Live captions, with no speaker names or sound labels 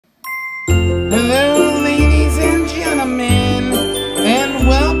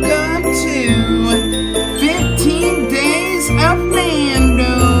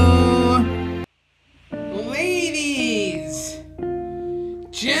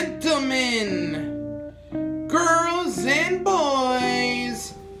gentlemen, girls and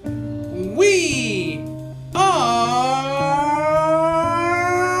boys, we are...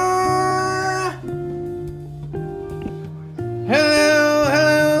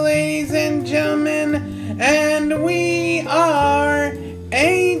 Hello, ladies and gentlemen, and we are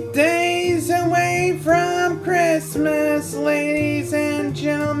 8 days away from Christmas, ladies and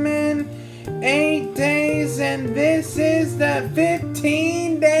gentlemen. 8 days, and this is the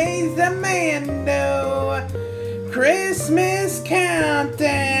 15 days of Mando Christmas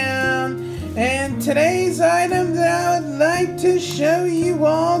Countdown. And today's items I would like to show you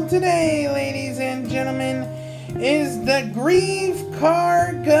all today, ladies and gentlemen, is the Grief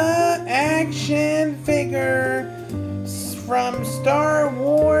Karga action figure from Star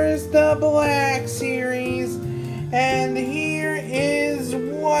Wars The Black Series. And here is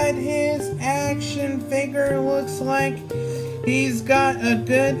what his action figure looks like. He's got a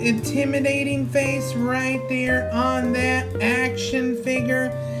good intimidating face right there on that action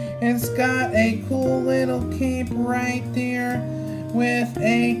figure. It's got a cool little cape right there with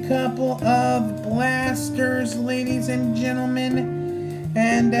a couple of blasters, ladies and gentlemen.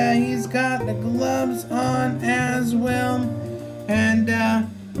 And he's got the gloves on as well. And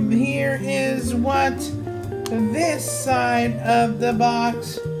here is what this side of the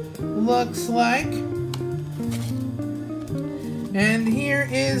box looks like. And here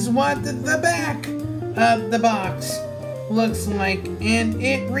is what the back of the box looks like. And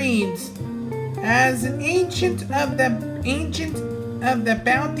it reads, as an agent of the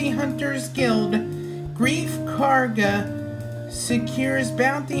Bounty Hunters Guild, Grief Karga secures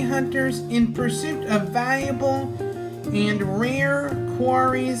bounty hunters in pursuit of valuable and rare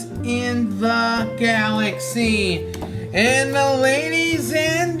quarries in the galaxy. And ladies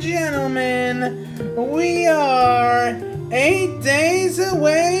and gentlemen, we are 8 days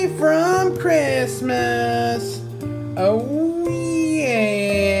away from Christmas. Oh.